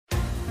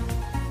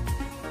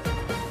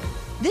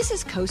This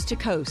is Coast to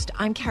Coast.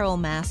 I'm Carol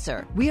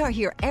Masser. We are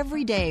here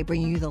every day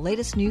bringing you the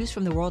latest news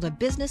from the world of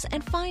business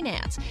and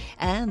finance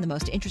and the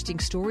most interesting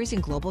stories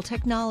in global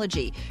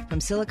technology from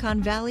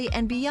Silicon Valley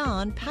and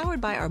beyond, powered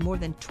by our more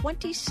than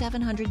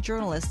 2,700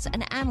 journalists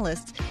and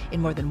analysts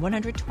in more than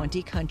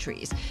 120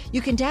 countries. You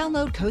can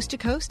download Coast to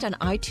Coast on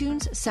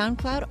iTunes,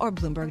 SoundCloud, or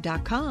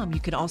Bloomberg.com. You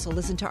can also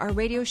listen to our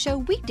radio show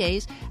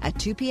weekdays at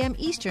 2 p.m.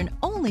 Eastern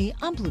only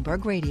on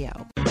Bloomberg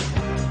Radio.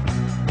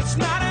 It's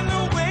not in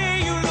the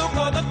way you look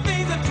or the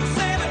things that you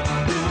say that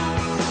you do.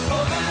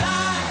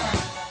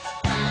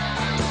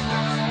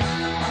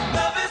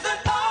 Love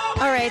isn't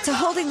always. All right, so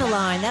holding the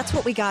line, that's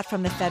what we got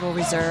from the Federal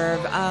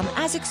Reserve.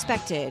 As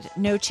expected,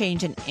 no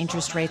change in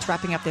interest rates,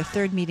 wrapping up their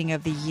third meeting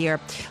of the year.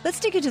 Let's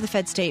dig into the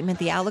Fed statement,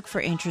 the outlook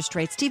for interest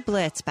rates. Steve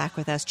Blitz back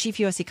with us, Chief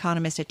U.S.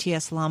 Economist at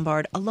TS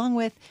Lombard, along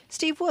with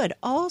Steve Wood,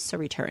 also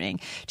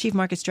returning, Chief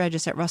Market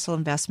Strategist at Russell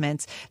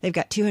Investments. They've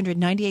got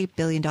 $298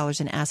 billion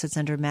in assets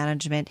under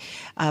management.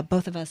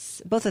 Both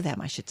of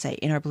them, I should say,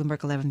 in our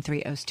Bloomberg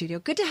 1130 studio.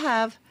 Good to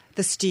have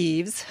the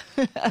Steves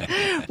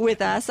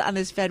with us on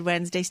this Fed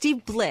Wednesday.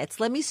 Steve Blitz,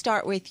 let me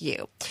start with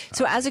you.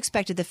 So as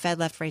expected, the Fed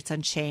left rates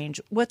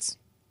unchanged.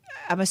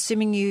 I'm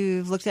assuming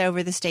you've looked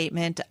over the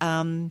statement.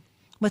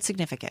 What's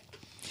significant?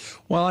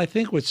 Well, I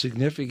think what's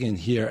significant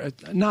here,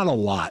 not a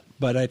lot,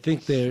 but I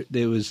think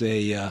there was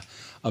a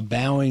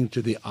bowing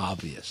to the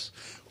obvious,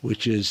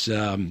 which is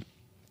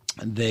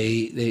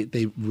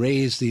they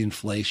raised the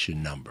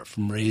inflation number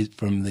from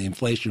the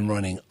inflation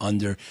running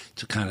under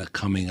to kind of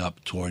coming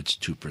up towards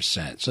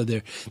 2%. So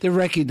they're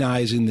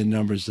recognizing the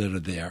numbers that are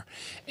there,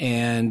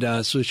 and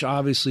so which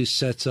obviously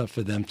sets up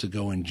for them to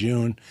go in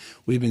June.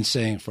 We've been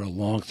saying for a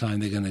long time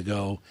they're going to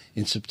go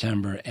in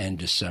September and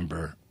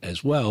December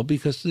as well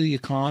because the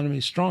economy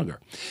is stronger.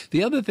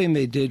 The other thing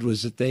they did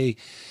was that they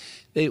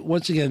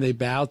once again, they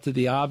bowed to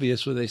the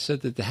obvious where they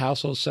said that the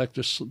household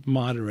sector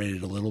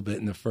moderated a little bit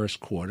in the first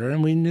quarter.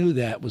 And they knew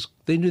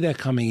that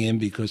coming in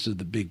because of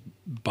the big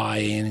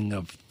buy-in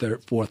of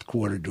fourth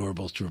quarter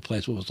durables to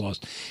replace what was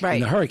lost in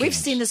the hurricanes. We've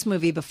seen this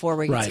movie before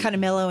where it's kind of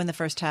mellow in the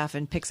first half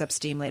and picks up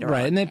steam later on.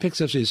 Right, and then picks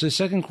up steam. So the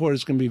second quarter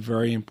is going to be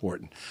very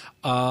important.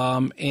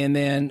 But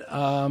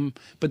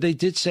they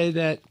did say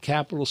that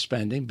capital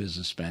spending,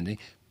 business spending,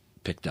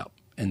 picked up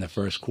in the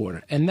first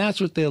quarter. And that's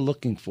what they're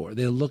looking for.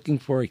 They're looking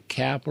for a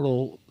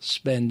capital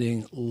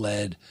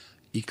spending-led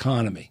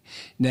economy.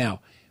 Now,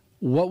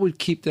 what is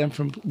keeping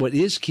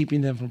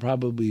them from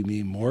probably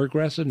being more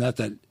aggressive, not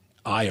that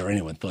I or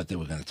anyone thought they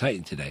were going to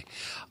tighten today,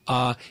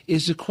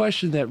 is the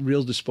question that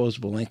real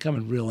disposable income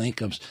and real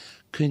incomes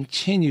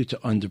continue to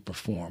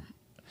underperform.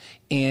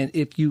 And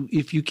if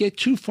you get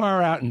too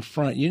far out in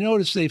front, you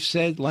notice they've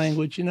said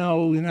language, you're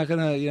not going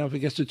to, if it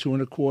gets to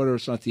 2.25,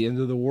 it's not the end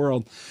of the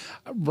world.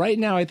 Right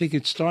now, I think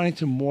it's starting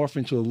to morph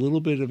into a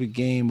little bit of a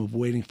game of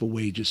waiting for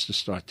wages to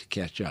start to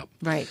catch up.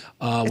 Right.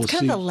 It's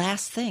kind of the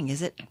last thing,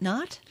 is it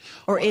not?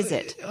 Or is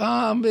it?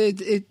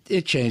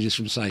 It changes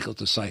from cycle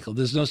to cycle.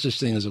 There's no such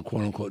thing as a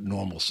quote-unquote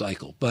normal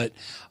cycle. But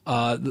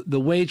the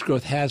wage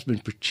growth has been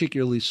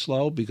particularly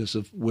slow because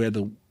of where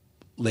the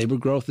labor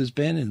growth has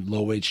been in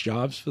low-wage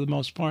jobs for the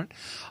most part.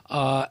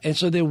 And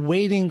so they're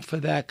waiting for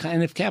that.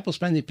 And if capital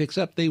spending picks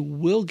up, they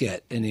will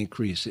get an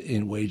increase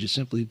in wages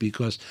simply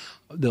because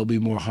there'll be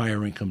more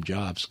higher-income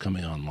jobs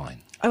coming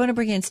online. I want to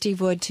bring in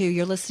Steve Wood, too.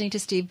 You're listening to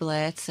Steve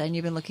Blitz, and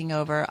you've been looking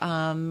over.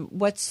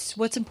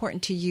 What's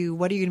important to you?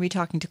 What are you going to be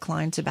talking to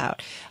clients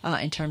about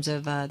in terms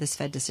of this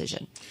Fed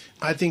decision?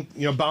 I think,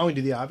 bowing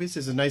to the obvious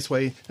is a nice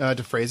way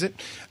to phrase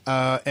it.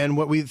 And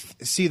what we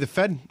see the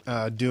Fed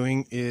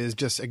doing is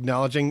just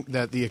acknowledging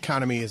that the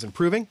economy is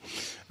improving.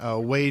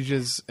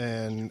 Wages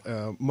and,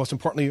 most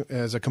importantly,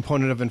 as a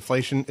component of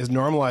inflation, is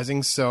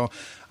normalizing. So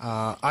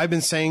I've been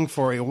saying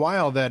for a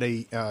while that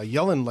a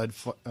Yellen-led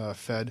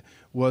Fed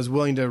was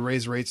willing to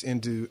raise rates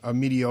into a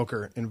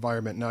mediocre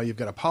environment. Now you've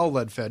got a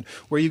Powell-led Fed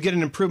where you get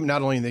an improvement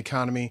not only in the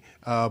economy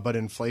but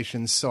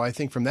inflation. So I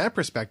think from that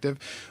perspective,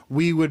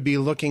 we would be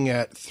looking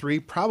at 3,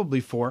 probably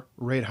 4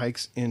 rate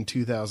hikes in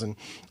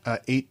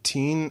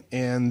 2018,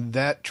 and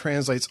that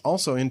translates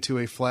also into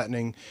a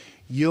flattening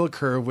yield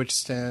curve, which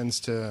stands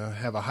to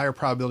have a higher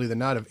probability than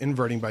not of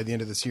inverting by the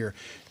end of this year,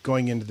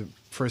 going into the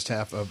first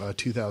half of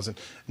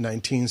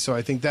 2019. So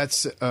I think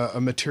that's a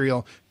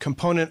material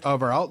component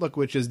of our outlook,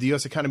 which is the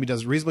U.S. economy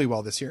does reasonably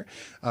well this year.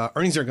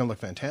 Earnings are going to look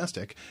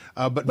fantastic.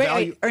 But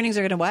earnings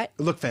are going to what?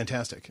 Look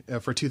fantastic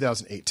for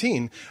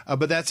 2018.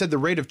 But that said, the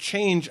rate of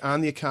change on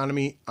the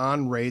economy,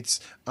 on rates,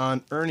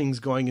 on earnings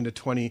going into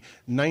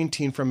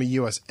 2019 from a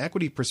U.S.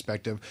 equity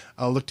perspective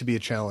look to be a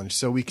challenge.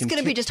 So we can. It's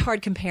going to be just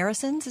hard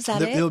comparisons? Is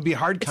that it? It'll be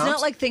hard comps. It's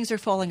not like things are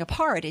falling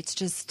apart. It's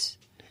just...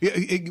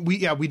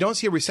 We don't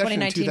see a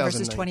recession in 2019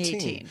 versus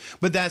 2018.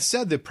 But that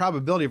said, the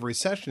probability of a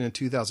recession in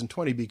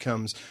 2020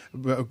 becomes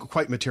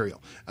quite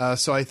material.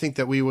 So I think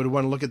that we would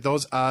want to look at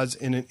those odds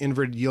in an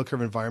inverted yield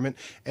curve environment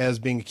as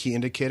being a key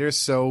indicator.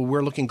 So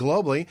we're looking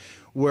globally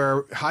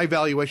where high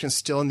valuation is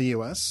still in the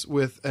U.S.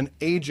 with an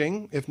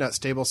aging, if not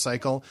stable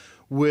cycle,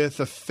 with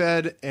the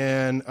Fed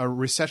and a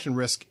recession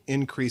risk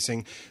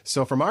increasing.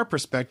 So from our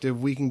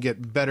perspective, we can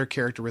get better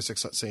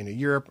characteristics, let's say in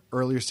Europe,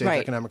 earlier stage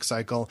economic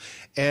cycle,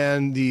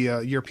 and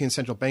the European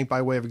Central Bank,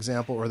 by way of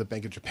example, or the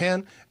Bank of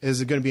Japan,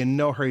 is going to be in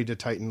no hurry to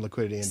tighten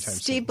liquidity anytime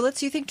soon. Steve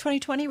Blitz, you think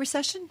 2020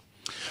 recession?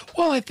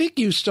 Well, I think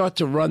you start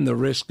to run the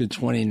risk in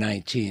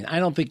 2019. I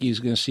don't think you're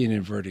going to see an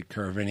inverted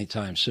curve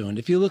anytime soon.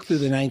 If you look through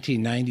the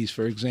 1990s,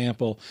 for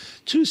example,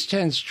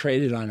 2s10s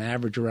traded on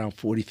average around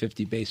 40,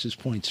 50 basis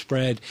point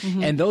spread,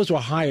 and those were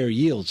higher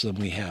yields than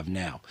we have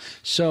now.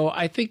 So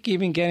I think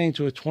even getting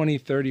to a 20,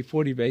 30,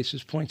 40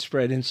 basis point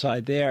spread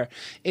inside there,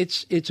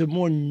 it's a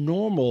more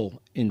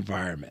normal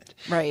environment.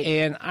 Right.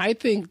 And I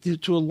think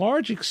to a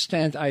large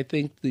extent, I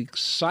think the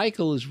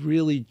cycle is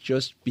really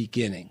just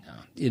beginning.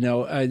 In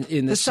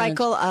the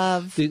cycle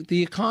of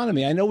the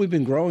economy. I know we've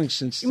been growing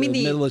since the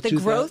middle of 2000.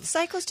 The growth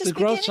cycle is just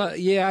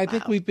beginning? I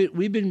think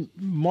we've been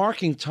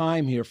marking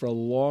time here for a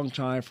long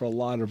time for a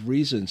lot of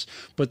reasons.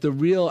 But the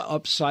real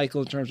up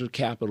cycle in terms of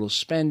capital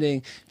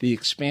spending, the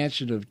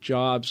expansion of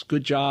jobs,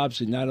 good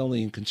jobs, and not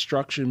only in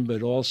construction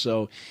but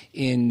also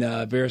in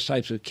various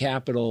types of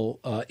capital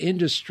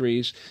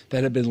industries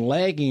that have been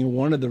lagging.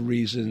 One of the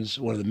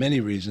many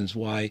reasons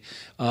why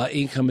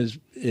income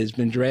has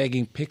been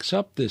dragging picks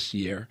up this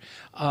year.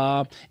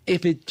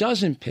 If it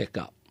doesn't pick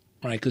up,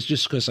 right,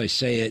 because I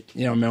say it,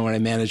 remember when I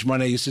managed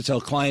money, I used to tell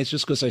clients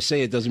just because I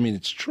say it doesn't mean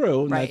it's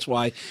true. And that's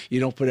why you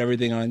don't put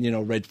everything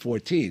on, red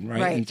 14,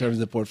 right, in terms of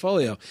the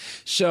portfolio.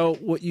 So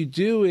what you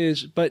do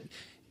is, but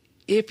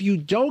if you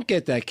don't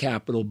get that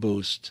capital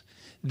boost,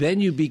 then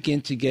you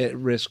begin to get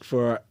risk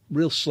for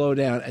real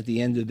slowdown at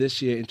the end of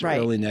this year into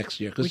early next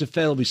year, because the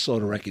Fed will be slow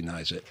to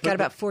recognize it. Got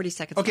about 40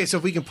 seconds. Okay, so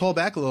if we can pull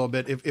back a little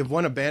bit, if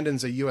one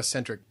abandons a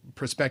U.S.-centric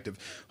perspective,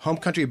 home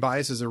country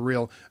bias is a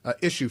real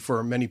issue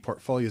for many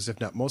portfolios, if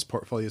not most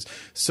portfolios.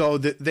 So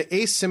the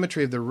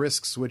asymmetry of the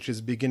risks, which is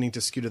beginning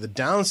to skew to the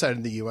downside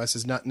in the U.S.,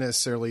 is not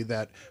necessarily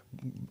that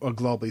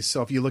globally.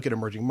 So if you look at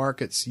emerging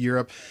markets,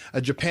 Europe,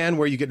 Japan,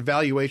 where you get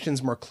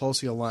valuations more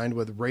closely aligned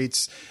with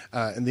rates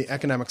and the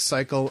economic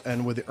cycle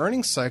and with the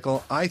earnings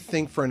cycle, I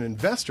think for an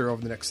investor over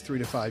the next 3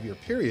 to 5 year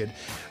period,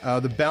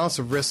 the balance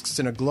of risks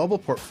in a global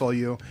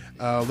portfolio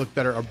look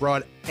better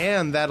abroad,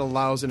 and that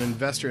allows an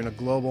investor in a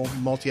global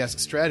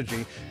multi-asset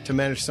strategy to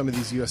manage some of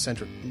these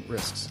U.S.-centric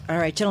risks. All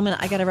right, gentlemen,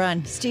 I got to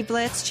run. Steve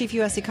Blitz, Chief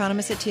U.S.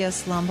 Economist at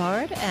TS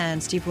Lombard,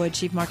 and Steve Wood,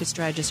 Chief Market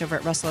Strategist over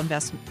at Russell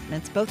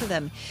Investments, both of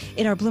them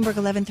in our Bloomberg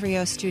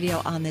 1130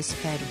 studio on this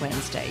Fed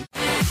Wednesday.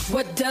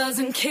 What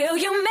doesn't kill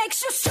you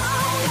makes you stronger.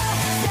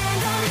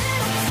 Stand a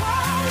little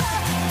taller.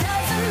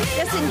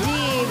 Yes,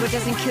 indeed. What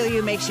doesn't kill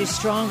you makes you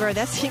stronger.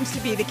 That seems to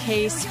be the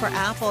case for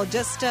Apple.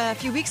 Just a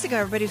few weeks ago,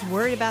 everybody was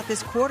worried about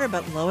this quarter,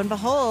 but lo and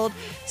behold,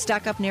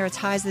 stock up near its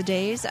highs of the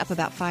days, up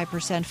about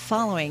 5%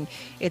 following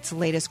its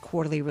latest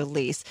quarterly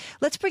release.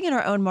 Let's bring in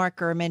our own Mark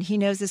Gurman. He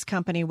knows this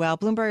company well.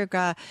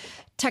 Bloomberg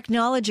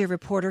technology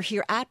reporter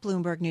here at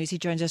Bloomberg News. He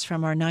joins us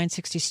from our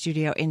 960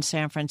 studio in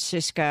San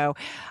Francisco.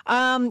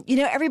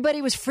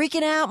 Everybody was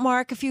freaking out,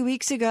 Mark, a few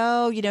weeks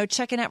ago,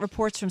 checking out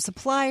reports from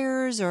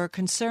suppliers or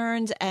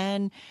concerns,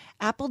 and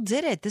Apple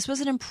did it. This was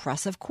an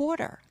impressive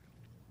quarter.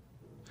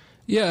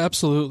 Yeah,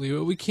 absolutely.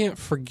 What we can't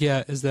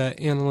forget is that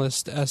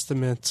analyst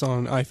estimates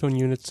on iPhone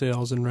unit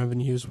sales and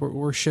revenues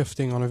were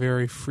shifting on a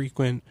very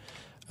frequent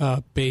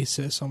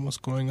basis,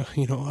 almost going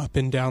up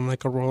and down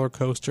like a roller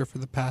coaster for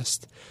the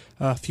past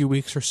few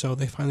weeks or so.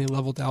 They finally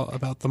leveled out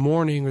about the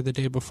morning or the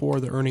day before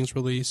the earnings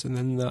release, and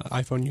then the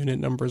iPhone unit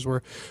numbers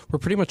were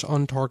pretty much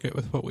on target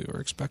with what we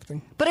were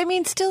expecting. But I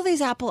mean, still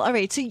these Apple. All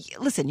right, so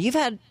listen, you've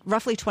had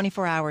roughly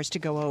 24 hours to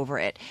go over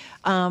it.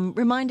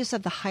 Remind us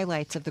of the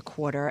highlights of the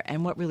quarter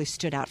and what really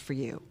stood out for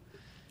you.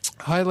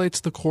 Highlights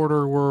of the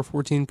quarter were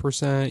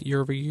 14%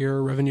 year-over-year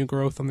revenue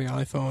growth on the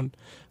iPhone,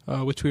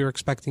 which we were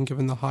expecting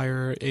given the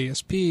higher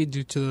ASP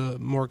due to the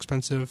more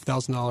expensive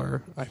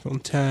 $1,000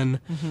 iPhone 10.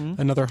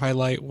 Mm-hmm. Another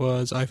highlight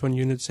was iPhone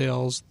unit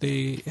sales.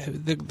 The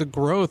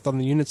growth on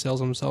the unit sales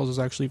themselves is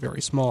actually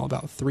very small,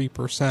 about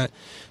 3%.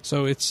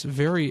 So it's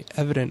very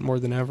evident more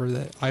than ever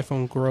that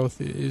iPhone growth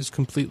is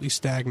completely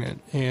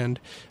stagnant and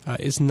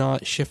is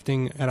not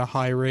shifting at a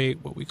high rate,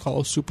 what we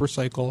call a super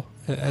cycle,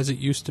 as it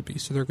used to be.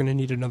 So they're going to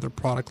need another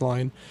product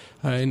line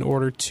in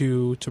order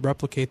to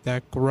replicate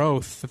that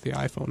growth that the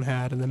iPhone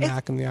had and the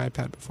Mac and the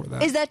iPad before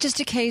that. Is that just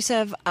a case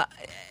of,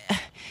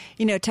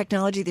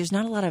 technology? There's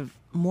not a lot of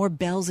more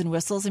bells and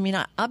whistles. I mean,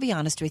 I'll be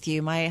honest with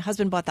you. My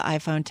husband bought the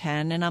iPhone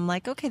 10, and I'm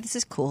like, okay, this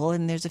is cool,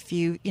 and there's a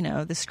few,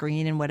 the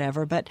screen and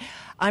whatever, but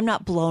I'm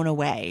not blown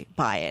away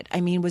by it.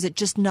 I mean, was it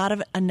just not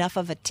enough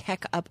of a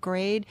tech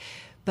upgrade?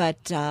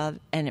 But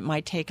and it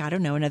might take, I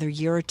don't know, another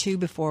year or two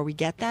before we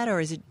get that, or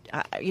is it,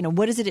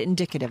 what is it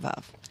indicative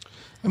of?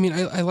 I mean,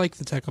 I like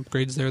the tech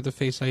upgrades there, the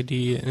Face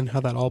ID and how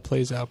that all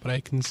plays out, but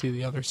I can see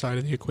the other side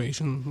of the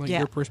equation, like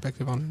your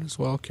perspective on it as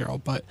well, Carol.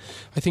 But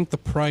I think the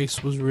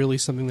price was really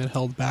something that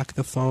held back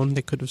the phone.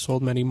 They could have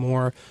sold many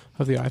more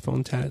of the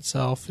iPhone 10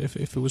 itself if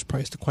it was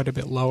priced quite a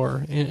bit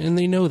lower. And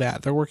they know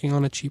that. They're working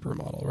on a cheaper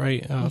model,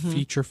 right? A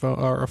feature phone,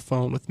 or a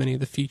phone with many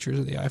of the features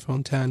of the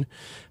iPhone 10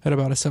 at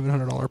about a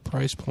 $700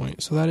 price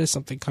point. So that is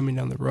something coming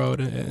down the road,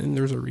 and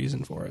there's a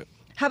reason for it.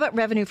 How about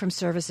revenue from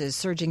services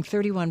surging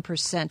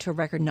 31% to a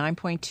record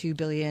 $9.2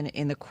 billion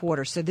in the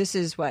quarter? So this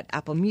is what?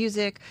 Apple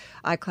Music,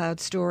 iCloud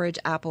Storage,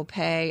 Apple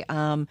Pay.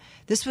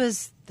 This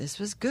was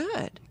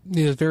good.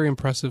 Yeah, it was very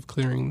impressive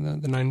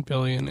clearing the $9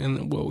 billion.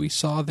 And what we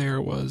saw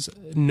there was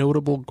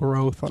notable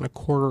growth on a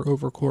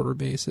quarter-over-quarter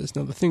basis.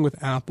 Now, the thing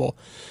with Apple,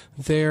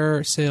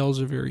 their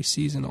sales are very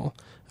seasonal.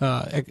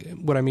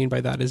 What I mean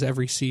by that is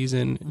every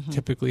season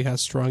typically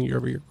has strong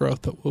year-over-year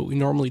growth, but what we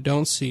normally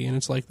don't see, and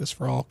it's like this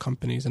for all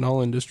companies and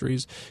all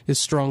industries, is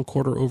strong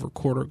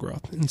quarter-over-quarter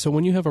growth. And so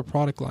when you have a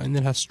product line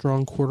that has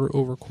strong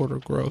quarter-over-quarter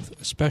growth,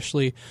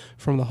 especially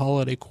from the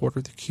holiday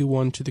quarter, the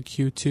Q1 to the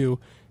Q2,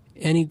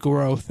 any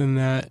growth in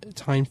that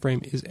time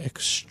frame is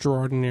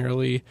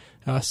extraordinarily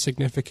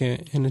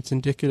significant, and it's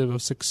indicative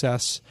of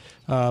success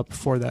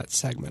for that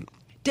segment.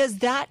 Does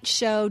that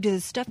show, does the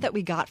stuff that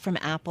we got from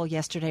Apple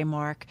yesterday,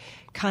 Mark,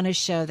 kind of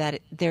show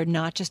that they're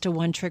not just a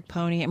one-trick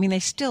pony? I mean, they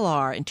still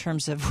are in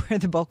terms of where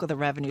the bulk of the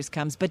revenues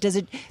comes, but does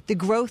the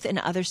growth in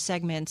other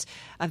segments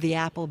of the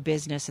Apple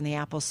business and the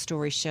Apple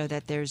story show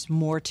that there's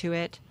more to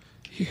it?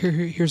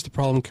 Here's the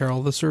problem,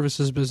 Carol. The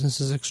services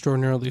business is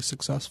extraordinarily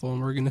successful,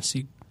 and we're going to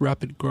see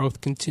rapid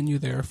growth continue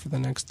there for the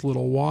next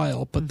little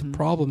while. But the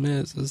problem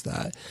is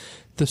that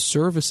the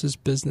services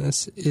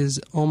business is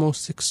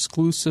almost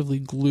exclusively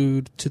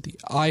glued to the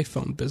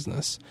iPhone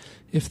business.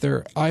 If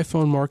their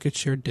iPhone market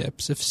share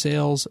dips, if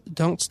sales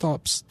don't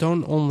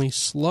only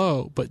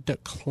slow but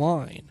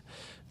decline,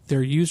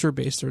 their user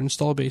base, their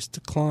install base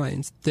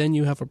declines, then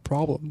you have a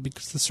problem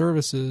because the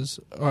services,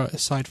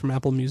 aside from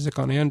Apple Music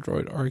on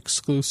Android, are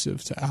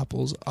exclusive to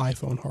Apple's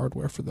iPhone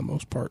hardware for the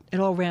most part. It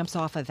all ramps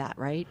off of that,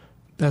 right?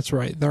 That's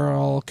right. They're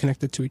all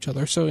connected to each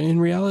other. So in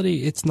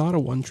reality, it's not a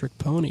one-trick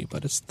pony,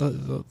 but it's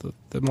the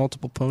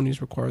multiple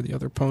ponies require the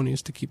other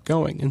ponies to keep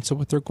going. And so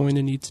what they're going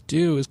to need to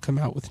do is come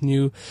out with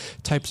new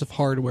types of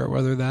hardware,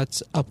 whether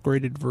that's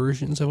upgraded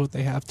versions of what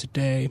they have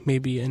today,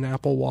 maybe an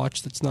Apple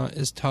Watch that's not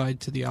as tied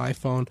to the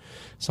iPhone,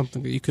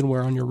 something that you can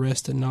wear on your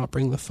wrist and not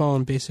bring the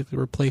phone, basically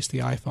replace the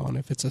iPhone.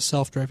 If it's a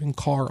self-driving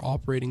car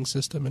operating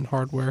system and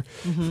hardware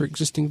for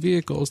existing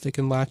vehicles, they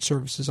can latch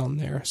services on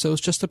there. So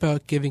it's just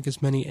about giving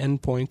as many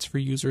endpoints for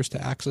users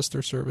to access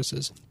their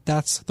services.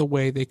 That's the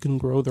way they can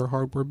grow their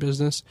hardware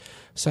business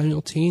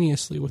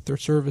simultaneously with their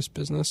service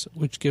business,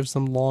 which gives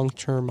them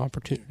long-term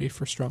opportunity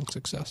for strong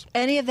success.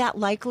 Any of that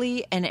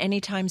likely and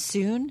anytime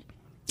soon?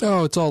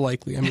 Oh, it's all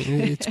likely. I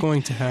mean, it's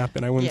going to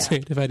happen. I wouldn't say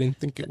it if I didn't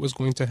think it was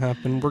going to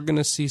happen. We're going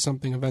to see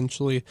something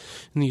eventually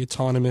in the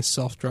autonomous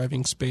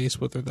self-driving space,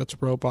 whether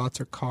that's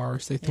robots or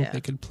cars. They think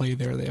they could play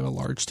there. They have a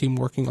large team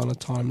working on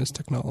autonomous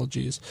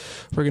technologies.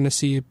 We're going to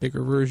see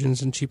bigger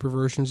versions and cheaper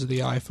versions of the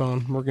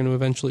iPhone. We're going to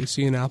eventually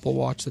see an Apple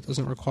Watch that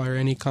doesn't require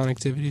any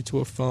connectivity to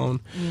a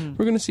phone.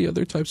 We're going to see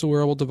other types of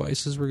wearable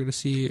devices. We're going to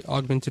see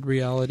augmented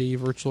reality,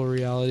 virtual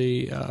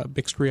reality,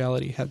 mixed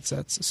reality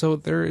headsets. So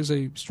there is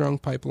a strong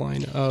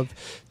pipeline of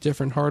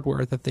different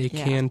hardware that they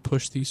can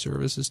push these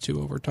services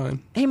to over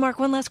time. Hey, Mark,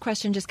 one last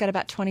question. Just got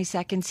about 20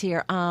 seconds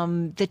here.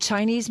 The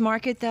Chinese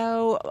market,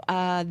 though,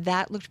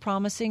 that looked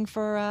promising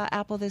for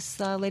Apple this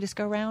latest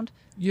go-round?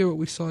 Yeah, what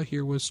we saw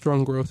here was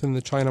strong growth in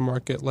the China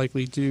market,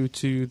 likely due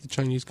to the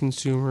Chinese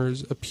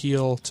consumers'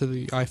 appeal to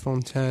the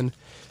iPhone 10.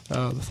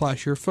 The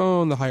flashier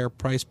phone, the higher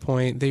price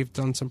point. They've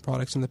done some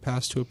products in the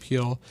past to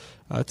appeal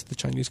to the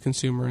Chinese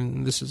consumer,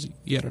 and this is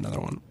yet another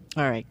one.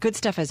 All right. Good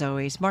stuff as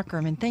always. Mark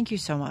Gurman, thank you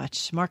so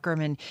much. Mark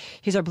Gurman,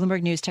 he's our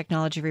Bloomberg News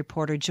technology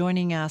reporter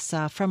joining us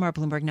from our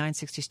Bloomberg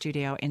 960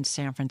 studio in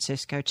San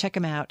Francisco. Check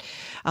him out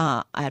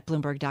at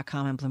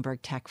Bloomberg.com and Bloomberg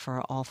Tech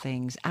for all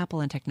things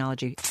Apple and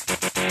technology.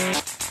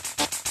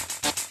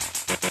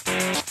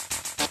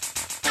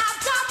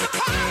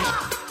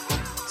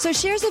 So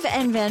shares of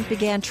Nvent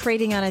began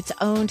trading on its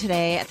own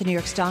today at the New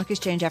York Stock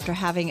Exchange after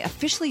having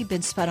officially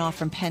been spun off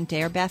from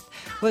Pentair. Beth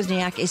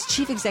Wozniak is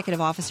Chief Executive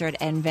Officer at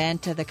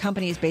Nvent. The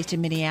company is based in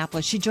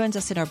Minneapolis. She joins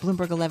us in our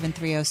Bloomberg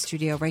 1130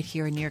 studio right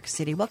here in New York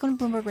City. Welcome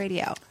to Bloomberg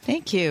Radio.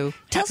 Thank you.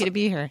 Happy to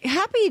be here.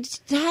 Happy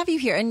to have you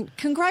here. And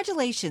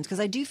congratulations, because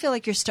I do feel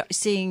like you're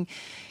seeing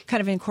kind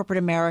of in corporate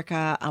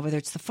America, whether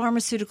it's the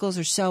pharmaceuticals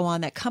or so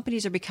on, that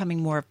companies are becoming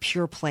more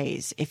pure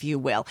plays, if you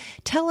will.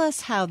 Tell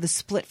us how the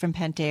split from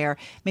Pentair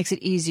makes it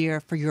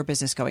easier for your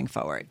business going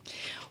forward.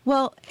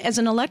 Well, as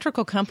an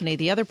electrical company,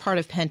 the other part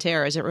of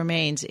Pentair, as it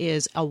remains,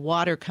 is a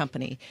water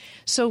company.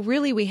 So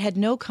really, we had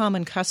no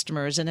common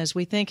customers. And as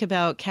we think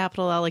about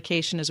capital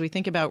allocation, as we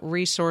think about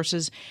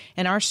resources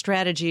and our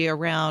strategy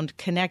around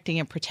connecting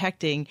and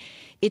protecting,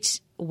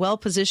 it's well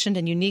positioned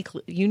and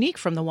unique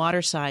from the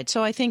water side.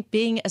 So I think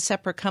being a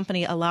separate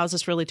company allows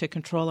us really to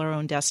control our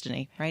own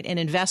destiny, right, and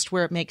invest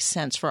where it makes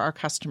sense for our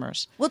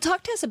customers. Well,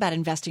 talk to us about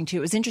investing too.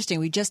 It was interesting.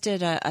 We just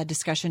did a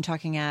discussion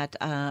talking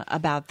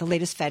about the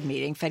latest Fed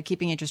meeting, Fed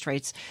keeping interest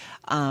rates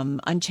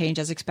unchanged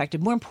as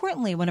expected. More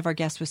importantly, one of our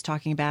guests was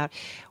talking about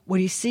what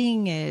he's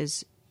seeing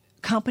is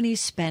companies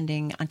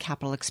spending on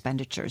capital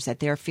expenditures, that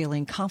they're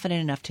feeling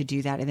confident enough to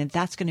do that, and that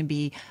that's going to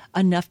be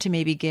enough to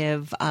maybe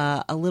give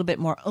a little bit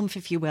more oomph,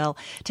 if you will,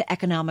 to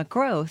economic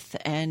growth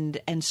and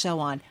so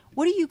on.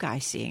 What are you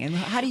guys seeing, and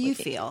how do you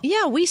feel?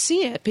 Yeah, we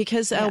see it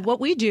because what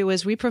we do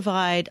is we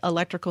provide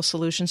electrical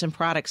solutions and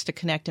products to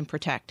connect and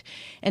protect.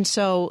 And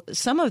so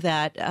some of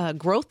that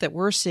growth that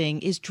we're seeing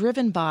is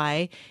driven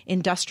by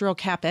industrial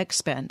CapEx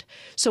spend.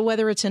 So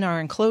whether it's in our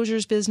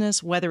enclosures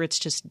business, whether it's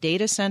just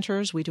data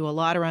centers, we do a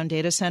lot around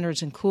data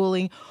centers and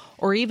cooling,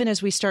 or even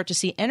as we start to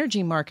see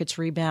energy markets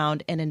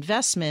rebound and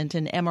investment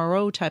in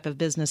MRO type of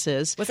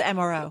businesses. What's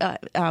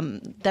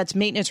MRO? That's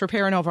maintenance,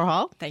 repair, and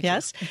overhaul. Thank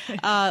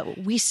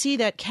you. We see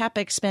that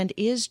CapEx spend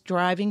is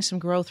driving some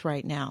growth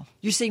right now.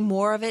 You're seeing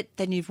more of it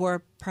than you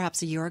were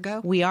perhaps a year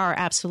ago? We are,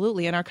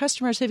 absolutely. And our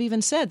customers have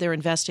even said they're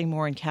investing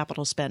more in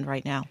capital spend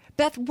right now.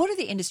 Beth, what are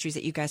the industries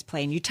that you guys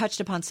play in? You touched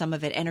upon some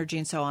of it, energy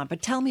and so on,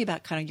 but tell me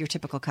about kind of your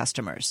typical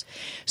customers.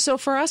 So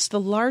for us, the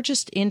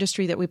largest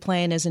industry that we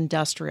play in is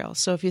industrial.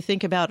 So if you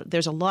think about it,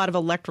 there's a lot of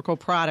electrical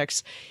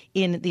products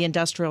in the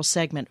industrial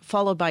segment,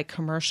 followed by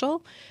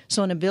commercial.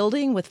 So in a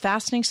building with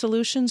fastening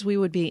solutions, we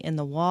would be in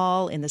the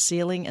wall, in the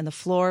ceiling, and the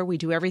floor. We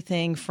do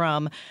everything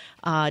from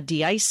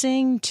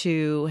de-icing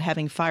to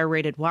having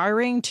fire-rated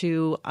wiring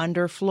to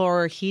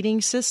underfloor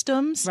heating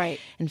systems, right,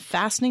 and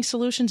fastening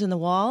solutions in the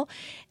wall.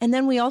 And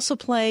then we also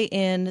play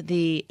in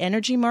the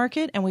energy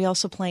market, and we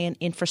also play in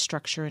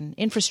infrastructure. And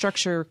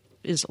infrastructure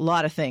is a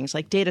lot of things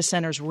like data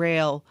centers,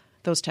 rail,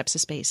 those types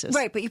of spaces.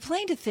 Right, but you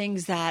play into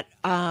things that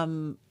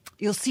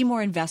you'll see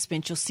more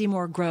investment, you'll see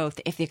more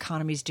growth if the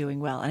economy is doing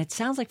well. And it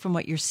sounds like from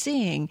what you're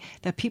seeing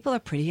that people are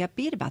pretty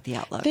upbeat about the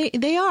outlook.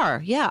 They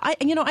are, yeah.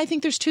 I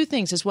think there's two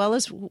things. As well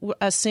as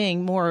us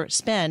seeing more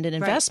spend and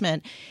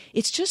investment, right,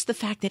 it's just the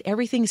fact that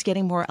everything's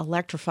getting more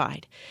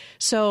electrified.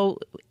 So,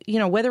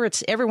 whether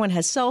it's everyone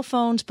has cell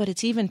phones, but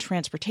it's even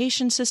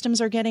transportation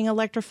systems are getting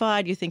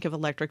electrified. You think of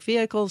electric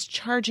vehicles,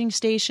 charging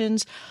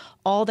stations.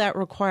 All that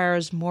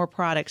requires more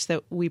products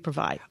that we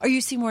provide. Are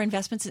you seeing more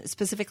investments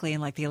specifically in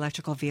like the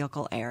electrical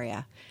vehicle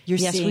area?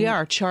 Yes, we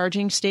are.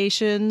 Charging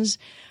stations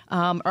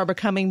are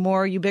becoming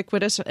more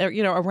ubiquitous,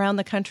 around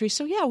the country.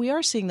 So, yeah, we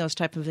are seeing those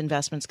type of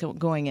investments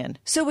going in.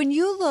 So when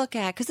you look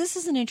at, because this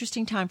is an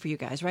interesting time for you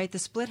guys, right? The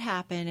split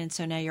happened, and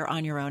so now you're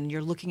on your own, and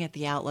you're looking at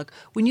the outlook.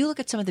 When you look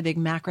at some of the big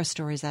macro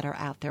stories that are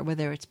out there,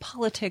 whether it's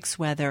politics,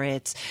 whether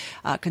it's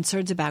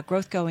concerns about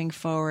growth going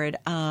forward,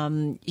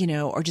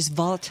 or just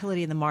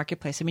volatility in the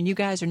marketplace. I mean, you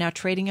guys are now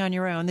trading on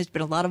your own. There's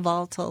been a lot of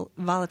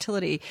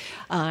volatility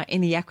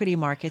in the equity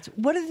markets.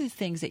 What are the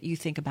things that you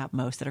think about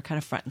most that are kind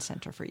of front and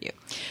center for you?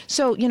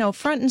 So,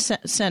 front and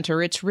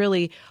center, it's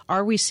really,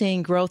 are we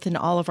seeing growth in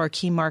all of our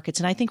key markets?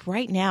 And I think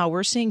right now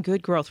we're seeing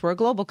good growth. We're a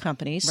global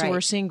company, so right,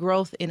 we're seeing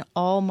growth in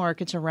all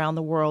markets around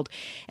the world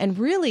and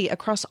really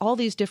across all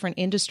these different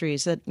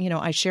industries that,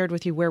 I shared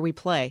with you where we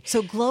play.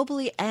 So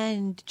globally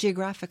and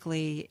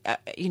geographically,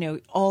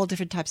 all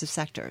different types of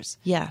sectors.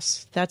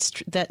 Yes, that's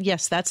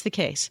the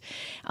case.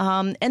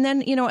 And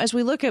then, as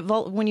we look at,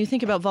 when you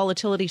think about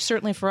volatility,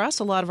 certainly for us,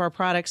 a lot of our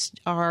products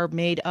are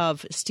made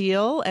of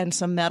steel and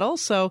some metal.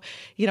 So,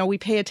 we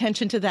pay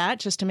attention to that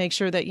just to make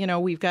sure that,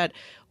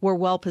 we're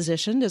well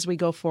positioned as we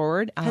go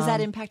forward. Has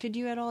that impacted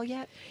you at all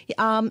yet?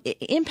 It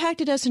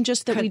impacted us in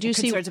just that we do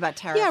see concerns about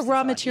tariffs. Yeah,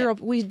 raw material.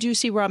 Yeah. We do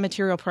see raw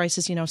material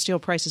prices, steel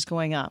prices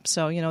going up.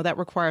 So, that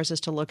requires us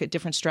to look at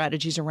different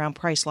strategies around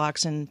price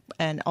locks and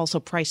also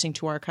pricing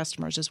to our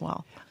customers as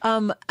well.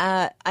 I'm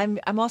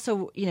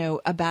also,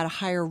 about a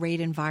higher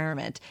rate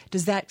environment.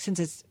 Does that, since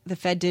it's the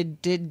Fed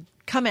did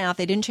come out,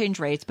 they didn't change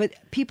rates, but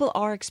people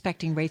are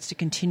expecting rates to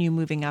continue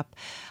moving up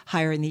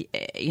higher in the,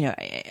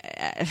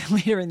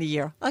 later in the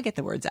year. I'll get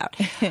the words out.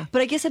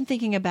 But I guess I'm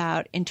thinking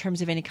about in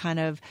terms of any kind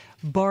of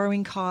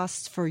borrowing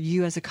costs for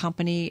you as a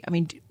company. I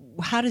mean,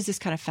 how does this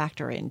kind of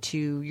factor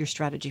into your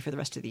strategy for the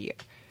rest of the year?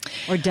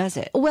 Or does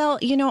it? Well,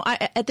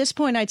 at this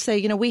point, I'd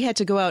say, we had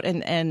to go out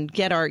and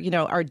get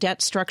our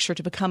debt structure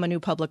to become a new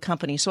public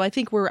company. So I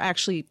think we're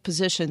actually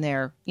positioned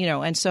there,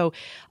 and so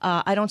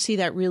I don't see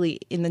that really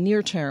in the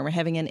near term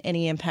having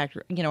any impact,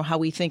 how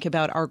we think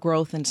about our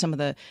growth and some of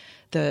the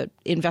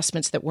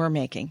investments that we're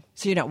making.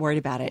 So you're not worried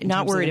about it?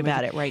 Not worried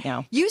about it right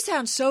now. You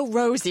sound so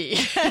rosy.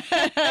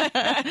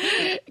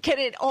 Can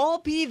it all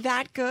be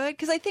that good?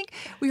 Because I think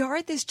we are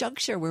at this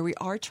juncture where we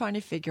are trying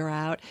to figure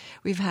out,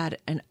 we've had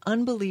an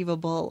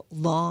unbelievable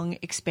long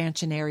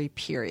expansionary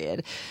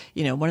period,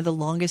 one of the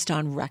longest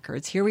on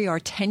records. Here we are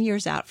 10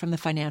 years out from the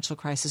financial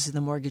crisis and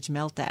the mortgage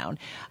meltdown.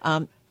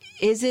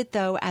 Is it,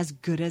 though, as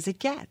good as it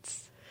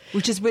gets?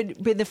 Which has been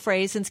the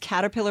phrase since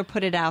Caterpillar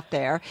put it out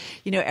there.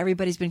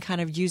 Everybody's been kind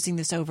of using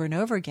this over and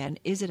over again.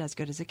 Is it as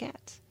good as it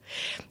gets?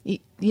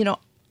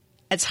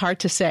 It's hard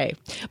to say,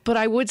 but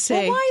I would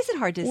say. Well, why is it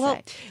hard to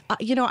say?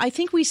 I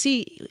think we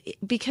see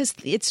because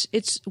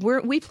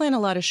we plan a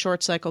lot of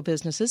short cycle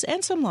businesses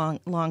and some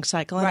long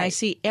cycle, and I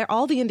see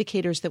all the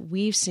indicators that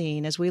we've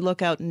seen as we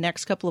look out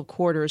next couple of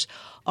quarters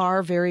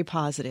are very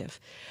positive.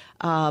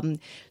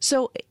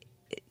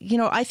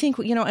 I think,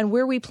 and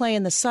where we play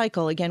in the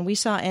cycle, again, we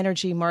saw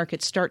energy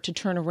markets start to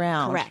turn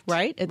around,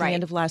 right, at the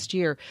end of last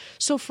year.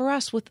 So for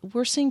us,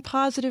 we're seeing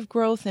positive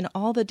growth in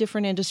all the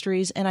different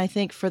industries. And I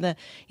think for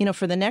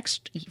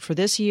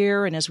this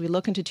year and as we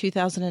look into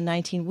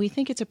 2019, we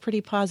think it's a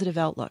pretty positive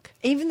outlook.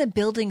 Even the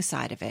building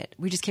side of it.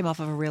 We just came off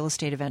of a real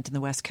estate event in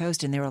the West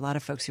Coast, and there were a lot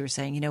of folks who were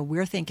saying,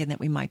 we're thinking that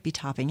we might be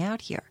topping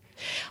out here.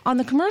 On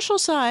the commercial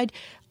side,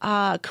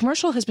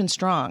 commercial has been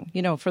strong,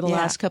 for the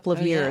last couple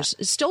of years.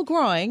 It's still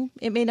growing.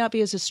 It may not be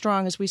as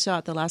strong as we saw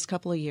it the last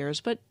couple of years,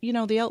 but,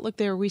 the outlook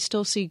there, we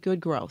still see good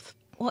growth.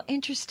 Well,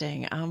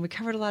 interesting. We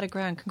covered a lot of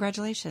ground.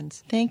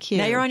 Congratulations. Thank you.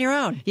 Now you're on your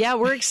own. Yeah,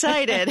 we're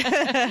excited.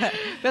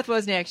 Beth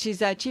Wozniak,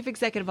 she's Chief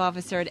Executive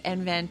Officer at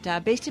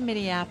Nvent, based in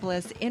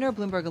Minneapolis, in our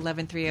Bloomberg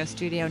 1130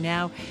 studio,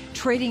 now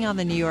trading on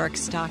the New York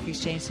Stock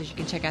Exchange, so you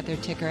can check out their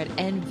ticker at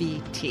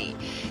NVT.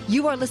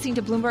 You are listening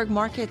to Bloomberg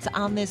Markets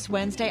on this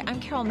Wednesday. I'm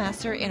Carol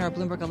Master in our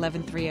Bloomberg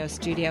 1130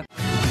 studio.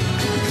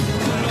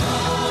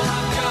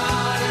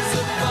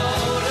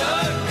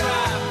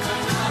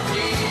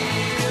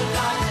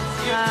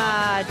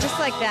 Just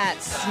like that,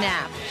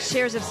 Snap.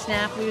 Shares of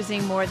Snap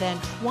losing more than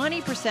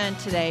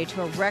 20% today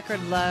to a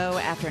record low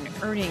after an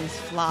earnings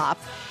flop.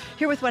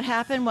 Here with what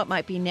happened, what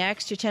might be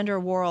next,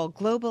 Jitendra Waral,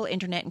 Global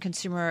Internet and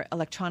Consumer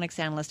Electronics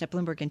Analyst at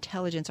Bloomberg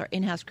Intelligence, our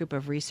in-house group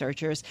of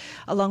researchers,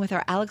 along with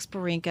our Alex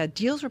Barinka,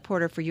 Deals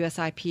Reporter for U.S.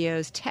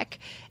 IPOs, Tech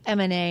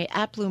M&A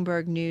at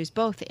Bloomberg News,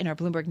 both in our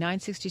Bloomberg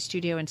 960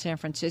 studio in San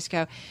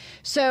Francisco.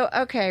 So,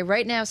 okay,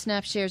 right now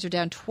Snap shares are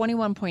down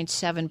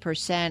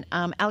 21.7%.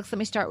 Alex, let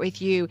me start with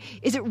you.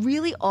 Is it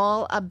really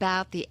all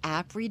about the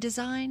app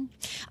redesign?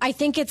 I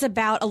think it's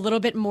about a little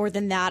bit more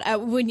than that.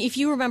 If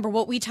you remember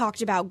what we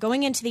talked about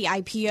going into the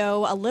IPO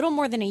a little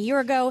more than a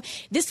year ago,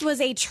 this was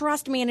a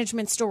trust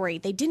management story.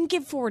 They didn't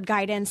give forward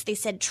guidance. They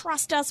said,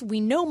 trust us. We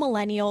know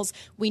millennials.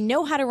 We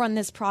know how to run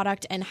this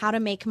product and how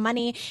to make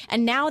money.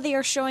 And now they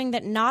are showing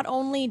that not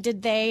only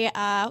did they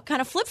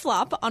kind of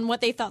flip-flop on what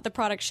they thought the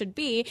product should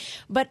be,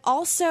 but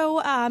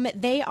also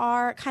they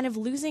are kind of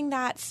losing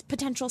that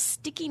potential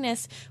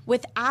stickiness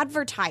with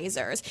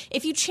advertisers.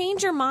 If you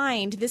change your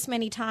mind this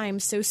many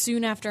times so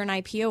soon after an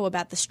IPO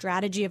about the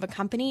strategy of a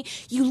company,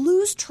 you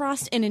lose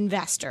trust in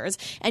investors.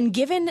 And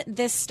given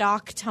this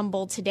stock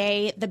tumble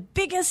today, the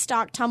biggest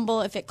stock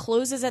tumble if it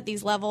closes at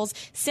these levels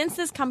since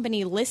this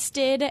company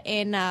listed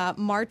in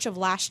March of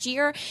last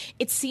year,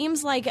 it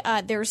seems like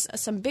there's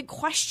some big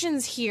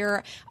questions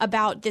here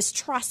about this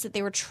trust that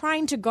they were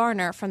trying to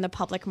garner from the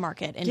public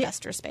market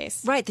investor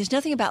space. Right. There's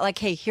nothing about like,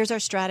 hey, here's our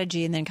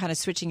strategy and then kind of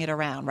switching it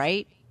around,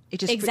 right? It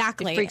just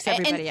exactly. It freaks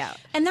everybody out.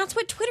 And that's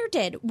what Twitter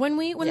did. When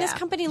this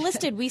company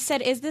listed, we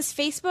said, is this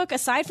Facebook,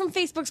 aside from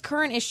Facebook's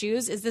current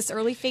issues, is this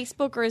early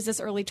Facebook or is this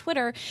early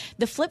Twitter?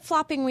 The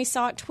flip-flopping we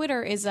saw at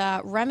Twitter is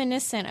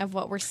reminiscent of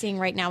what we're seeing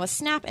right now with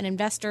Snap, and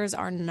investors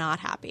are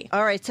not happy.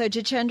 All right. So,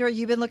 Jitendra,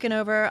 you've been looking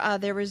over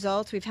their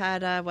results. We've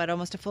had,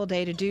 almost a full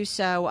day to do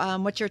so.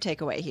 What's your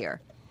takeaway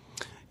here?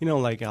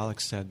 Like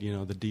Alex said,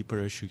 the deeper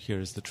issue here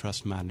is the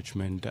trust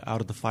management. Out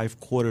of the 5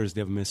 quarters,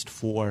 they've missed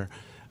 4.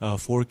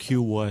 4Q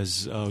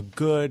was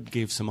good,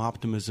 gave some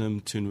optimism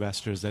to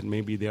investors that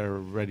maybe they're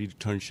ready to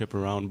turn ship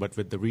around. But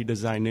with the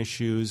redesign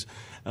issues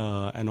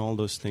and all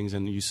those things,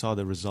 and you saw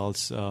the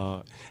results,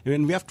 and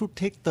we have to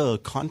take the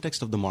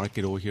context of the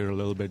market over here a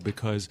little bit,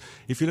 because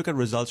if you look at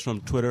results from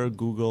Twitter,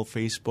 Google,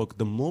 Facebook,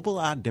 the mobile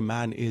ad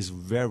demand is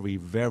very,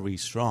 very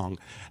strong.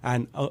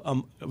 And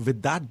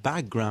with that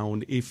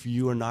background, if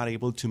you are not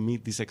able to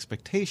meet these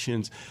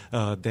expectations,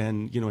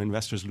 then,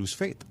 investors lose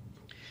faith.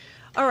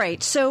 All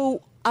right.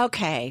 So,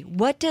 okay,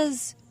 what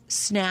does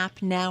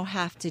Snap now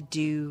have to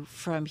do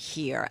from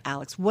here,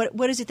 Alex?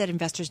 What is it that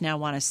investors now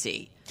want to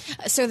see?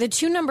 So the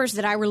 2 numbers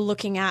that I were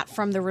looking at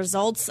from the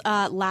results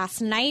last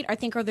night, I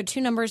think, are the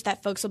 2 numbers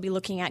that folks will be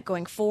looking at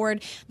going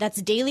forward.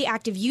 That's daily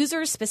active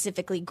users,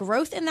 specifically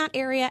growth in that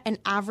area, and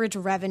average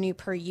revenue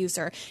per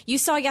user. You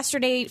saw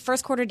yesterday,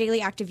 first quarter daily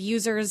active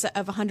users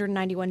of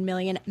 191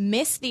 million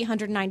missed the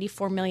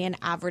 194 million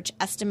average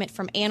estimate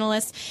from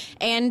analysts.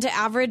 And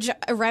average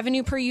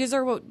revenue per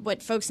user,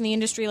 what folks in the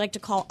industry like to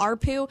call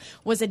ARPU,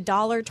 was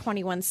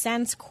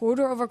 $1.21.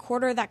 Quarter over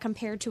quarter, that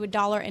compared to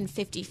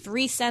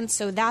 $1.53.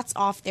 So that's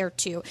off there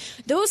too.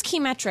 Those key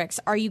metrics,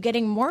 are you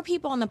getting more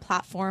people on the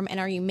platform, and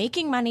are you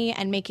making money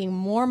and making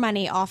more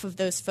money off of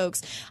those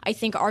folks, I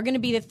think are going to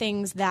be the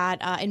things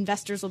that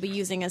investors will be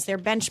using as their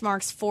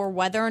benchmarks for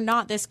whether or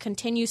not this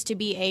continues to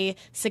be a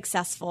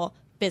successful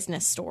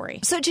business story.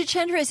 So,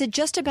 Jitendra, is it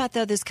just about,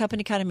 though, this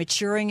company kind of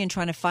maturing and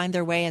trying to find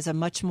their way as a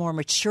much more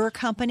mature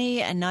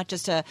company and not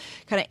just a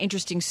kind of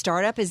interesting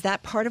startup? Is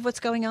that part of what's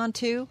going on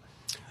too?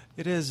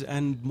 It is,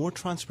 and more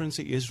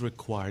transparency is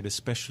required,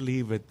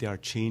 especially with their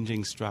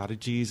changing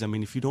strategies. I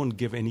mean, if you don't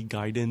give any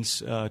guidance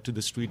to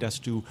the street as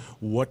to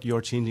what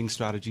your changing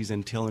strategies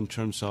entail in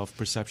terms of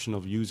perception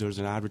of users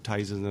and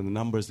advertisers and the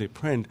numbers they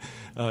print,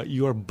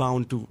 you are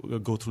bound to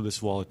go through this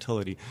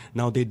volatility.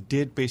 Now, they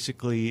did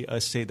basically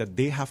say that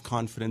they have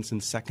confidence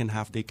in second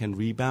half they can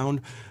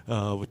rebound.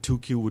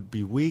 2Q would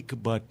be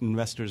weak, but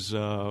investors,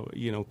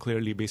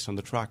 clearly based on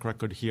the track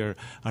record here,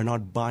 are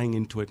not buying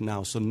into it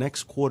now. So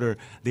next quarter,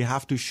 they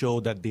have to show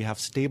that they have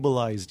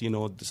stabilized,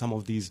 some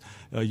of these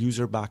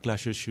user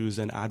backlash issues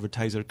and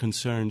advertiser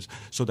concerns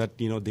so that,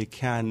 they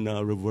can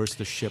reverse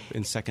the ship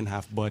in second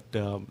half. But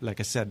like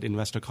I said,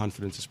 investor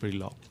confidence is pretty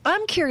low.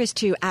 I'm curious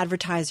too,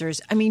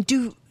 advertisers. I mean,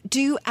 do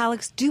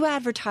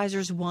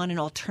advertisers want an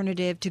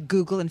alternative to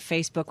Google and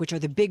Facebook, which are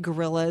the big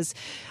gorillas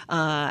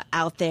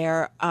out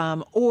there?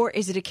 Or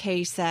is it a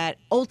case that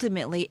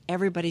ultimately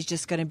everybody's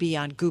just going to be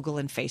on Google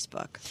and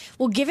Facebook?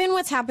 Well, given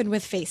what's happened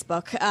with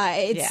Facebook,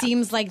 it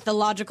seems like the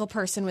logical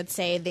person would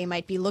say they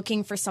might be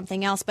looking for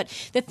something else. But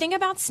the thing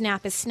about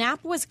Snap is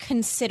Snap was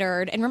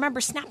considered, and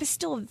remember, Snap is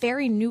still a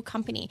very new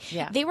company.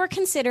 Yeah. They were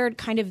considered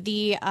kind of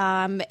the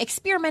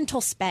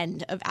experimental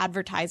spend of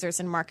advertisers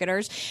and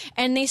marketers.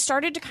 And they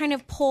started to kind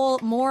of pull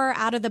more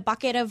out of the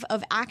bucket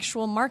of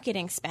actual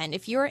marketing spend.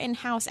 If you're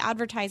in-house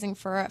advertising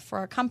for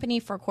a company,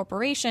 for a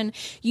corporation,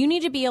 you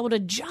need to be able to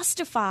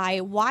justify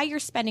why you're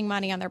spending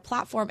money on their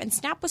platform. And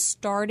Snap was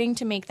starting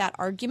to make that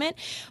argument.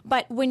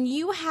 But when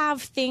you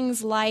have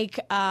things like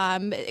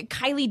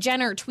Kylie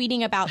Jenner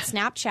tweeting about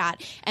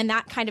Snapchat and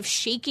that kind of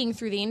shaking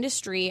through the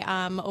industry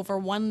over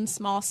one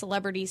small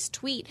celebrity's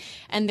tweet,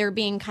 and there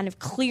being kind of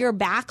clear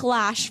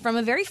backlash from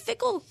a very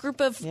fickle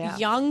group of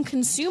young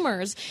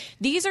consumers,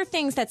 these are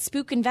things that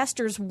spook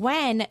investors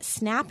when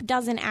Snap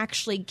doesn't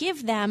actually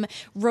give them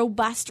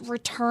robust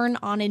return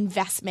on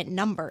investment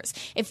numbers.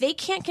 If they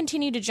can't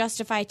continue to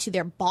justify to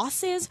their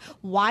bosses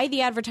why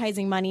the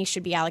advertising money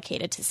should be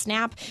allocated to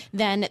Snap,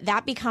 then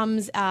that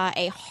becomes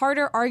a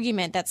harder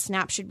argument that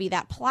Snap should be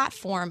that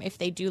platform if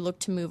they do look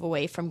to move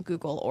away from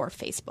Google or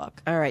Facebook.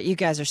 All right, you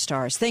guys are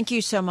stars. Thank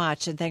you so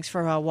much, and thanks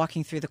for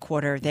walking through the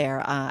quarter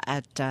there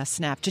at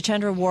Snap.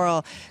 Jitendra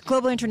Waral,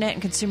 Global Internet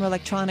and Consumer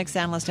Electronics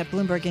Analyst at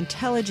Bloomberg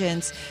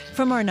Intelligence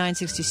from our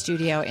 960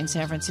 studio in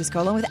San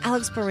Francisco, along with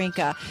Alex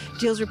Barinka,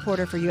 Deals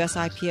Reporter for U.S.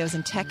 IPOs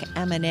and Tech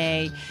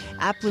M&A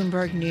at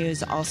Bloomberg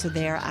News, also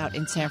there out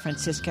in San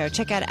Francisco.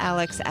 Check out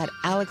Alex at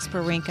Alex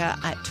Barinka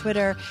at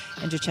Twitter,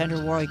 and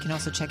Jitendra Waral. You can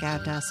also check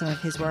out some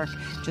of his work.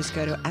 Just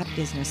go to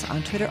 @business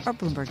on Twitter or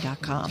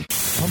Bloomberg.com.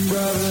 I'm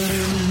driving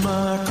in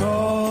my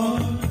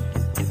car.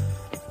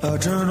 I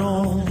turn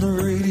on the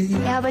radio.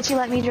 How about you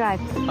let me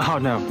drive? Oh,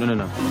 no.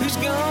 Who's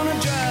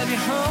gonna drive you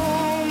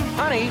home?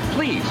 Honey,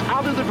 please,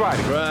 I'll do the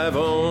driving. Drive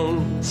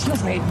on.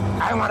 Excuse me,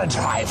 I want to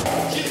drive.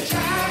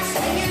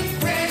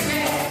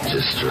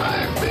 Just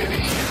drive,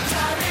 baby.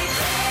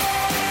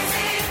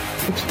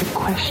 It's the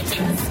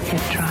question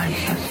that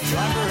drives us.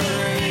 Drop her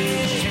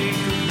range, take a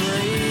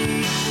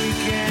break. We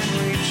can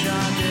reach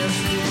our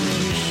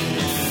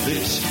destination.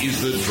 This is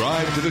the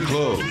Drive to the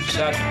Close.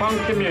 That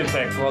funky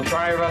music will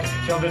drive us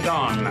till the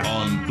dawn.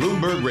 On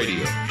Bloomberg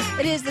Radio.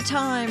 It is the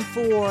time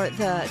for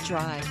the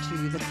drive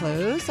to the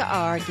close.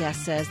 Our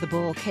guest says the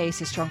bull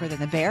case is stronger than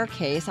the bear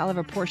case.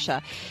 Oliver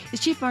Pursche is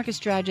chief market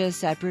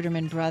strategist at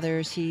Bruderman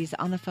Brothers. He's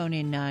on the phone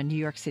in New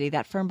York City.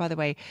 That firm, by the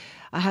way,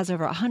 has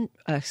over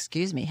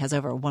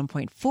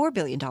 $1.4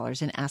 billion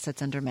in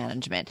assets under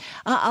management.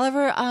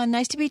 Oliver,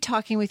 nice to be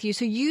talking with you.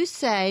 So you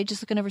say,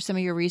 just looking over some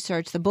of your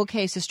research, the bull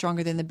case is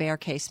stronger than the bear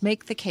case.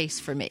 Make the case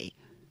for me.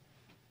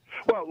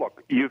 Well,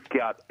 look, you've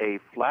got a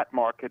flat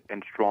market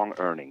and strong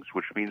earnings,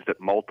 which means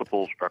that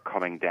multiples are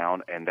coming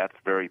down, and that's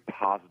very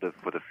positive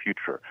for the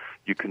future.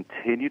 You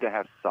continue to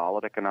have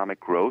solid economic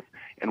growth,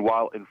 and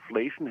while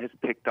inflation has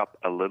picked up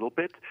a little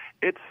bit,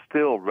 it's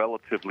still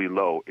relatively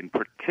low, in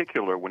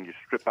particular when you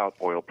strip out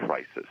oil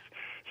prices.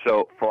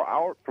 So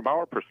from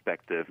our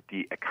perspective,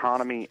 the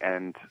economy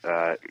and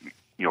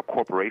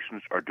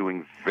corporations are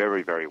doing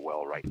very, very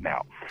well right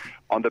now.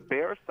 On the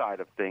bear side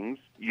of things,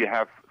 you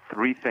have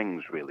three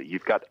things, really.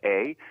 You've got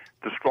A,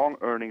 the strong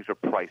earnings are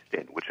priced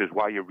in, which is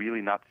why you're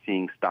really not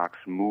seeing stocks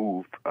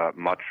move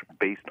much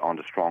based on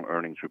the strong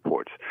earnings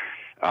reports.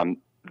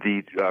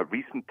 The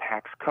recent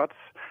tax cuts,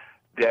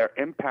 their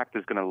impact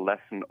is going to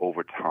lessen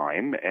over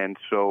time, and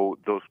so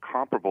those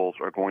comparables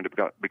are going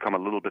to become a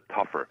little bit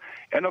tougher.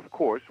 And, of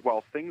course,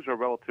 while things are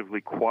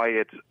relatively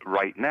quiet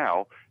right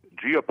now,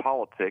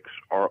 geopolitics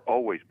are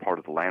always part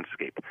of the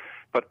landscape.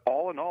 But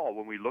all in all,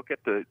 when we look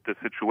at the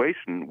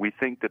situation, we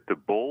think that the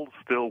bulls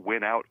still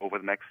win out over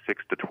the next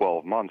 6 to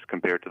 12 months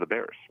compared to the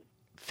bears.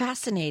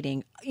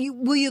 Fascinating.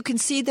 Will you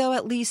concede, though,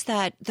 at least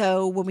that,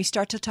 though, when we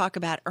start to talk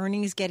about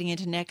earnings getting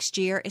into next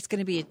year, it's going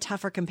to be a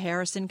tougher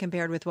comparison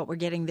compared with what we're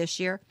getting this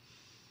year?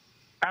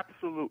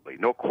 Absolutely.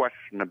 No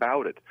question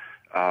about it.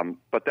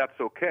 But that's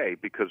okay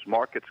because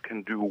markets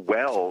can do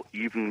well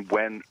even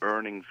when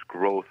earnings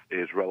growth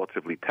is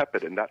relatively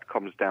tepid, and that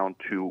comes down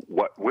to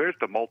where's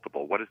the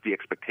multiple? What is the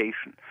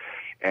expectation?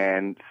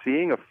 And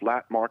seeing a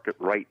flat market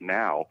right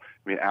now,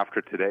 I mean,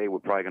 after today, we're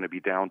probably going to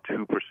be down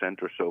 2%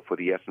 or so for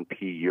the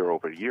S&P year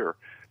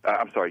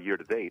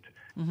to date,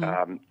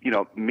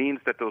 means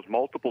that those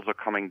multiples are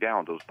coming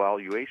down, those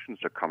valuations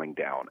are coming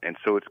down, and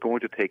so it's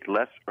going to take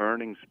less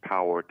earnings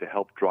power to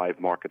help drive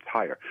markets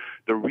higher.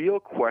 The real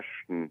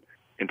question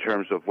in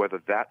terms of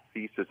whether that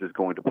thesis is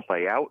going to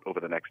play out over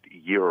the next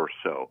year or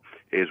so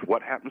is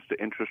what happens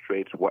to interest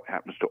rates, what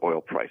happens to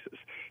oil prices.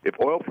 If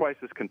oil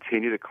prices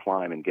continue to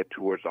climb and get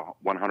towards the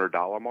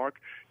 $100 mark,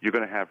 you're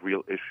going to have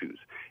real issues.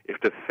 If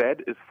the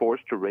Fed is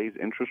forced to raise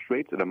interest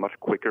rates at a much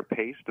quicker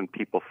pace than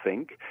people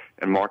think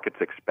and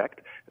markets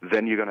expect,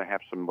 then you're going to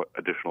have some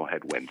additional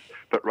headwinds.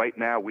 But right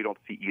now, we don't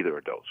see either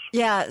of those.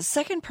 Yeah,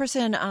 second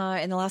person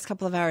in the last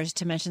couple of hours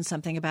to mention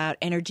something about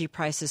energy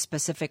prices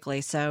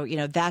specifically. So,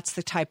 that's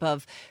the type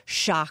of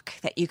shock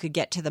that you could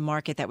get to the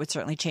market that would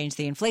certainly change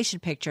the inflation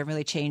picture and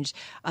really change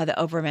the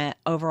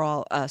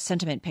overall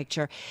sentiment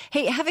picture.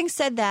 Hey, having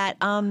said that,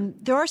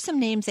 there are some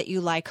names that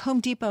you like. Home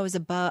Depot is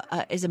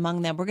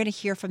among them. We're going to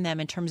hear from them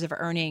in terms of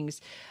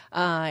earnings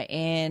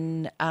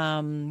in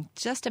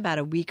just about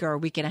a week or a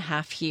week and a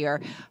half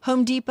here.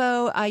 Home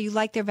Depot, you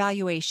like their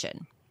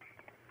valuation?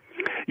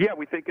 Yeah,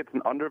 we think it's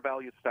an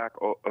undervalued stock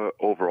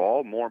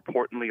overall. More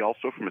importantly,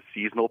 also from a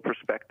seasonal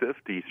perspective,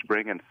 the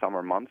spring and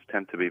summer months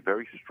tend to be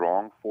very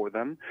strong for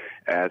them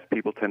as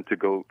people tend to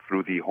go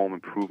through the home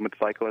improvement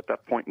cycle at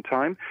that point in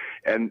time.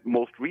 And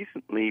most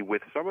recently,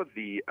 with some of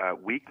the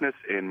weakness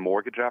in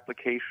mortgage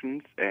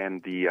applications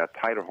and the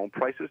tighter home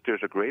prices,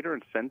 there's a greater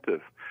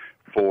incentive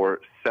for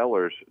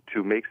sellers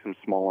to make some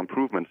small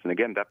improvements. And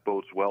again, that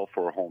bodes well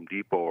for a Home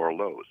Depot or a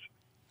Lowe's.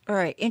 All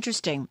right,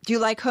 interesting. Do you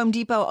like Home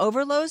Depot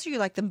over Lowe's, or you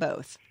like them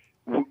both?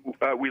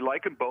 We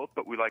like them both,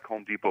 but we like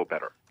Home Depot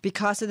better.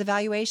 Because of the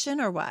valuation,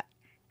 or what?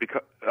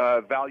 Because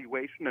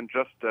valuation and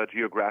just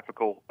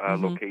geographical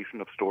location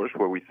of stores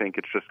where we think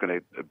it's just going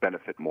to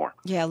benefit more.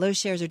 Yeah, Lowe's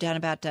shares are down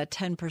about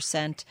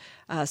 10%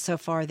 so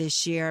far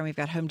this year, and we've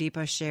got Home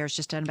Depot shares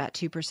just down about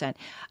 2%.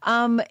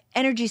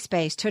 Energy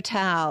space,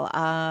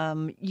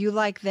 Total, you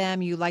like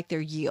them, you like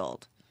their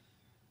yield.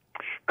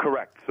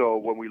 Correct. So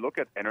when we look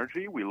at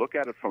energy, we look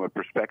at it from a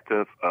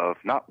perspective of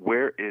not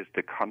where is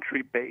the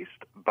country based,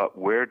 but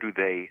where do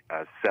they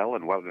sell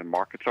and what other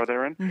markets are they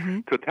in. Mm-hmm.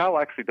 Total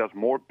actually does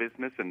more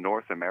business in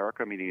North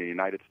America, meaning the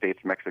United States,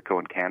 Mexico,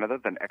 and Canada,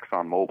 than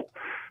ExxonMobil.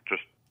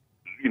 Just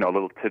a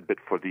little tidbit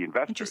for the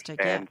investors. Interesting,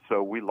 and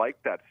so we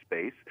like that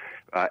space.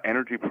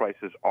 Energy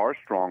prices are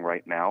strong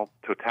right now.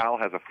 Total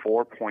has a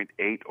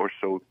 4.8 or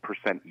so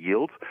 %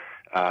 yield,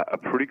 a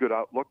pretty good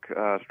outlook,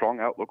 strong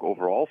outlook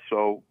overall.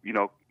 So,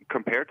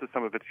 compared to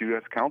some of its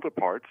U.S.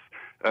 counterparts,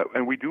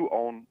 and we do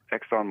own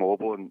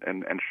ExxonMobil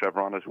and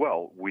Chevron as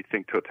well, we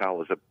think Total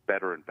is a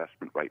better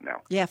investment right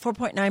now. Yeah,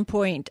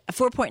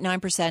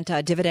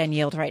 4.9% dividend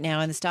yield right now,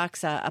 and the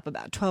stock's up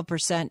about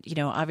 12%.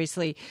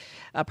 Obviously,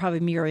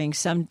 probably mirroring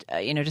some,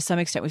 to some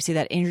extent, we see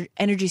that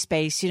energy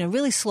space,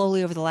 really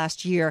slowly over the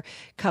last year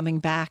coming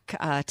back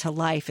to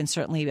life, and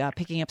certainly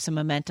picking up some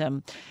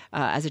momentum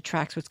as it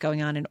tracks what's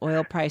going on in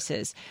oil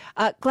prices.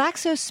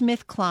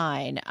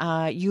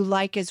 GlaxoSmithKline, you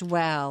like as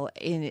well,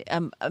 in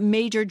a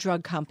major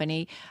drug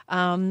company.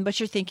 What's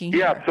your thinking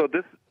here? So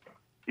this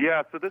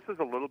is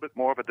a little bit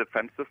more of a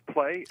defensive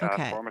play.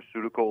 Okay.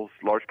 Pharmaceuticals,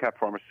 large cap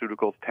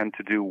pharmaceuticals tend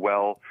to do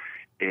well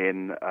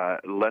in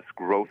less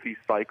growthy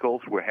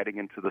cycles. We're heading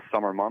into the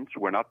summer months.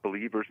 We're not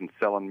believers in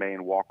sell in May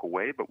and walk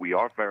away, but we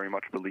are very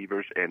much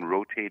believers in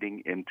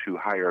rotating into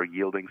higher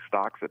yielding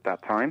stocks at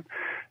that time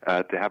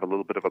to have a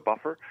little bit of a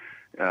buffer.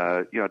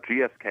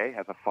 GSK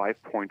has a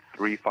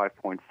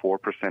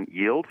 5.4%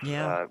 yield,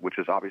 which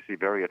is obviously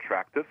very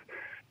attractive.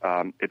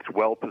 It's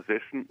well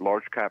positioned.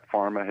 Large cap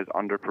pharma has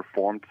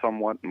underperformed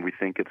somewhat, and we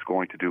think it's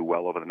going to do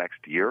well over the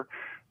next year.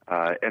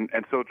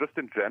 And so just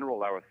in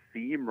general, our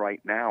theme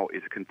right now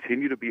is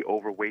continue to be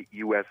overweight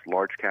U.S.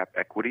 large cap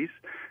equities,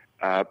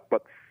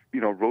 but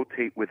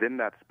rotate within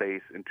that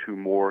space into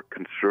more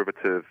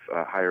conservative,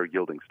 higher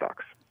yielding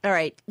stocks. All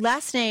right.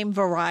 Last name,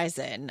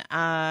 Verizon.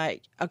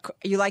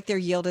 You like their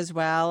yield as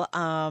well.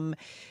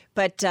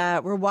 But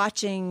we're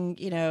watching,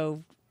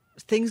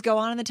 things go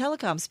on in the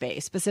telecom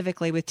space,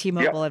 specifically with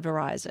T-Mobile and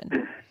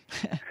Verizon.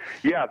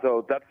 Yeah,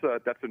 so that's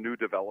a new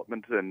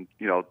development, and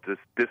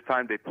this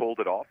time they pulled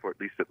it off, or at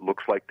least it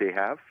looks like they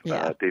have.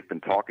 Yeah. They've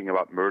been talking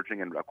about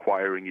merging and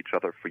acquiring each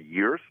other for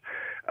years.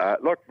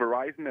 Look,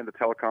 Verizon and the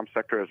telecom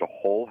sector as a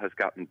whole has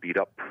gotten beat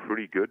up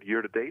pretty good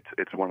year to date.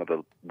 It's one of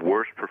the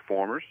worst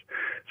performers.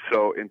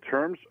 So in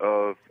terms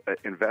of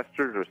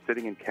investors who are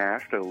sitting in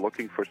cash, they're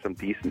looking for some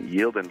decent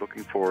yield and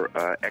looking for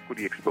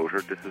equity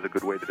exposure. This is a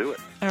good way to do it.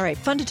 All right,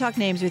 fun to talk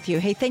names with you.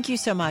 Hey, thank you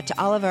so much.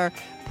 Oliver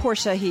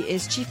Pursche, he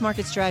is Chief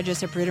Market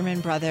Strategist at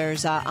Bruderman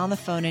Brothers on the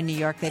phone in New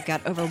York. They've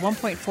got over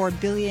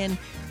 $1.4 billion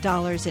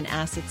in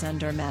assets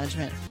under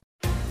management.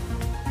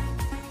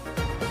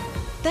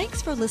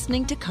 Thanks for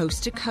listening to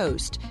Coast to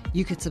Coast.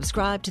 You can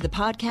subscribe to the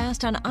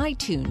podcast on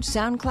iTunes,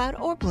 SoundCloud,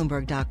 or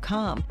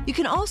Bloomberg.com. You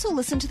can also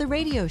listen to the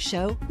radio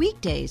show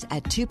weekdays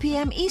at 2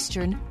 p.m.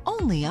 Eastern,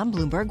 only on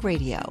Bloomberg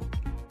Radio.